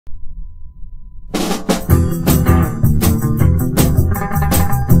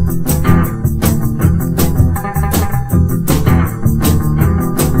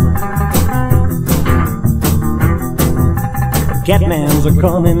Catmans are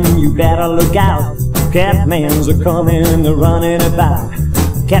coming, you better look out. Catmans are coming, they're running about.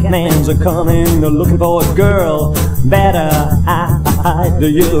 Catmans are coming, they're looking for a girl. Better hide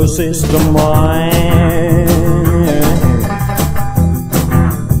your sister mine.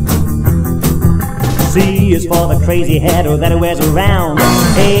 C is for the crazy head that he wears around.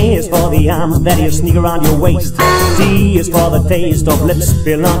 A is for the arms that you sneak around your waist. D is for the taste of lips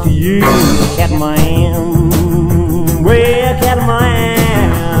belong to you. Catman, well, Catman.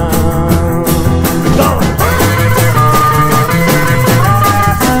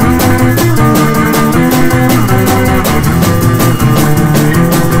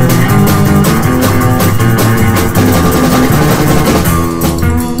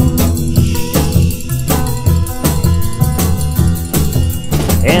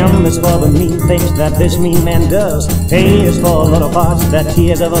 M is for the mean things that this mean man does. A is for a lot of hearts that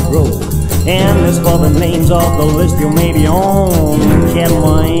tears ever grow. N is for the names of the list you may be on.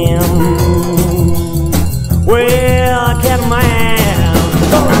 Catman, well, Catman,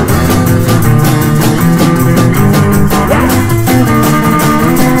 go!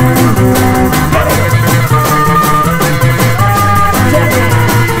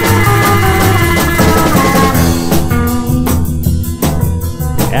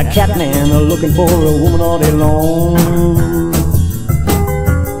 A catman are looking for a woman all day long.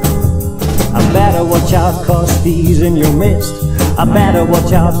 I better watch out, cause he's in your midst. I better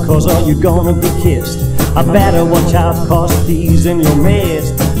watch out, cause are you gonna be kissed? I better watch out, cause he's in your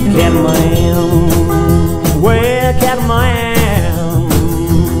midst. Catman, well, Catman,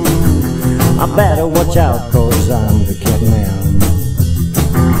 I better watch out, cause I'm the Catman.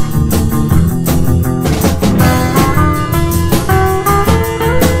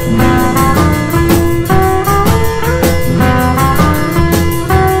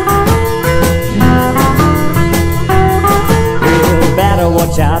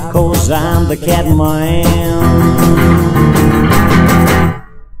 Watch out, cause I'm the Catman.